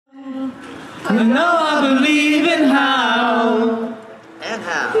I know I believe in how. And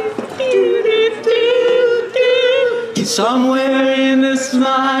how. Somewhere in the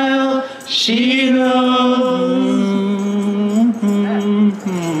smile, she knows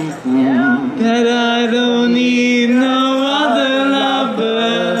that I don't need no other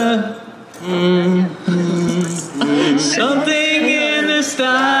lover. Something in the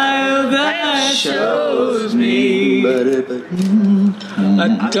style that shows me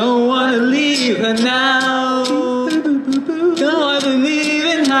I don't want to leave her now. No, I believe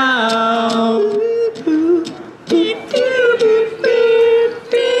in how.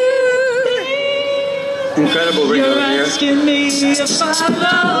 Incredible Ringo You're here. asking me if I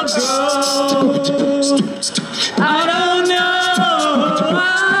love you. I don't know.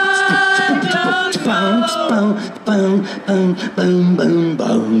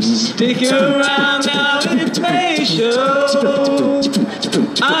 Stick around now, it may show.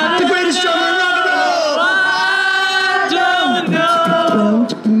 I'm the greatest drummer in rock and roll. I don't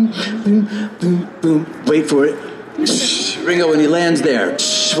know. Wait for it. Ringo, when he lands there,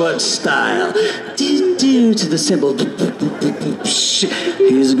 what style? Do to the cymbal.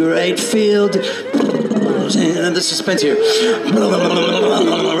 He's a great field. And the suspense here.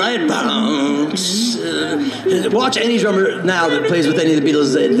 Right? Watch any drummer now that plays with any of the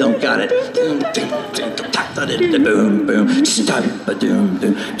Beatles, they don't got it. Boom, boom.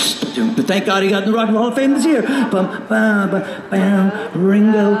 Thank God he got in the Rock and Roll Hall of Fame this year.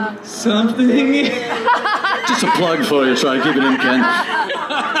 Ringo. Something. Just a plug for you, try to keep it in, Ken.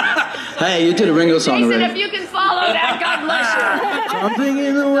 Hey, you did a Ringo song Jason, already. if you can follow that, God bless you. Something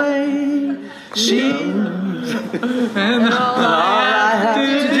in the way she And all I have to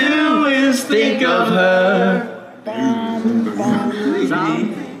do is think of her.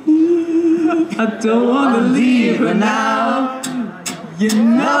 I don't want to leave her now. You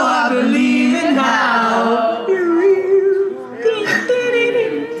know I believe in how.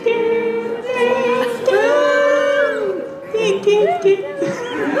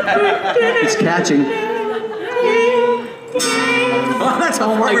 It's catching. Well, that's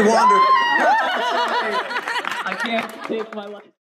how we wandered. I can't take my life.